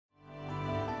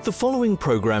The following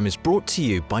program is brought to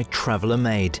you by Traveller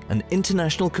Made, an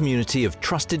international community of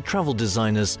trusted travel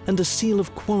designers and a seal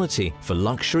of quality for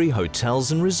luxury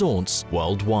hotels and resorts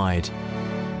worldwide.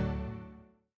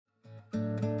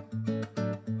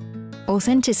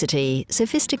 Authenticity,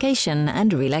 sophistication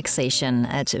and relaxation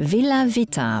at VILA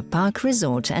VITA Parc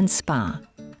Resort and Spa.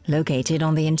 Located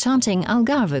on the enchanting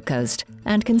Algarve coast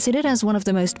and considered as one of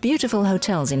the most beautiful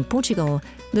hotels in Portugal,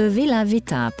 the VILA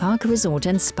VITA Parc Resort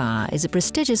and Spa is a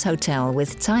prestigious hotel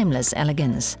with timeless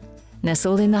elegance.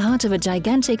 Nestled in the heart of a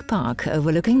gigantic park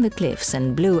overlooking the cliffs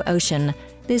and blue ocean,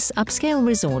 this upscale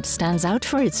resort stands out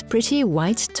for its pretty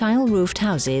white tile-roofed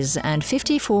houses and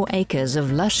 54 acres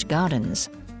of lush gardens.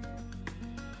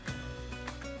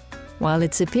 While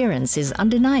its appearance is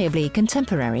undeniably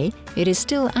contemporary, it is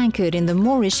still anchored in the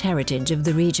Moorish heritage of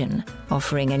the region,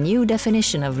 offering a new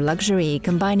definition of luxury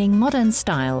combining modern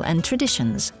style and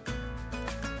traditions.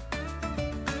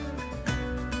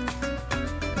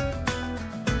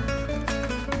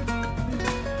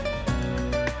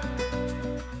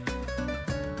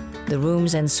 The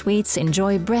rooms and suites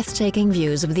enjoy breathtaking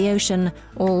views of the ocean,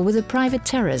 all with a private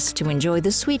terrace to enjoy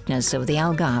the sweetness of the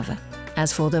Algarve.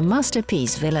 As for the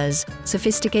masterpiece villas,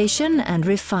 sophistication and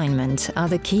refinement are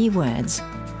the key words.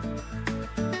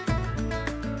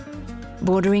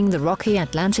 Bordering the rocky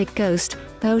Atlantic coast,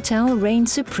 the hotel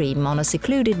reigns supreme on a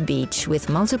secluded beach with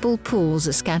multiple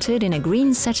pools scattered in a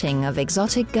green setting of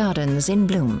exotic gardens in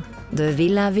bloom. The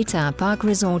VILA VITA Parc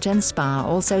Resort and Spa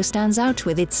also stands out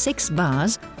with its 6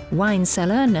 bars, wine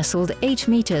cellar nestled 8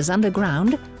 meters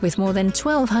underground, with more than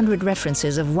 1,200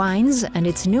 references of wines and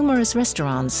its numerous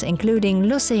restaurants, including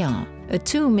L'Océan, a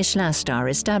 2 Michelin star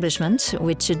establishment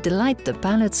which should delight the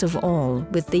palates of all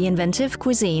with the inventive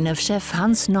cuisine of chef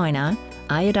Hans Neuner,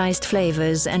 iodized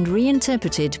flavors and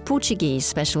reinterpreted Portuguese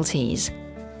specialties.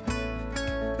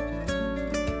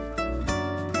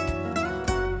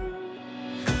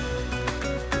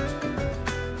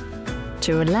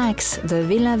 To relax, the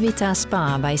VILA VITA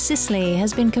Spa by Sicily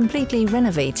has been completely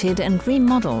renovated and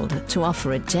remodeled to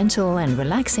offer a gentle and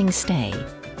relaxing stay.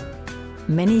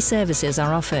 Many services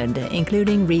are offered,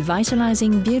 including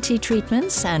revitalizing beauty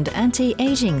treatments and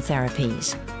anti-aging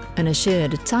therapies. An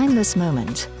assured, timeless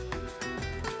moment.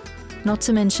 Not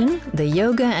to mention the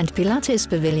Yoga and Pilates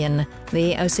Pavilion,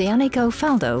 the Oceanico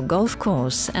Faldo Golf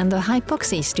Course and the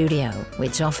Hypoxia Studio,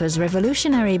 which offers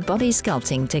revolutionary body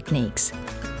sculpting techniques.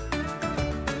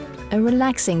 A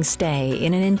relaxing stay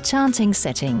in an enchanting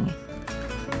setting.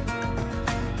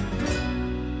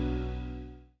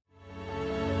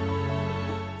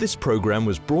 This program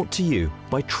was brought to you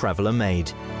by Traveller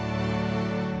Made.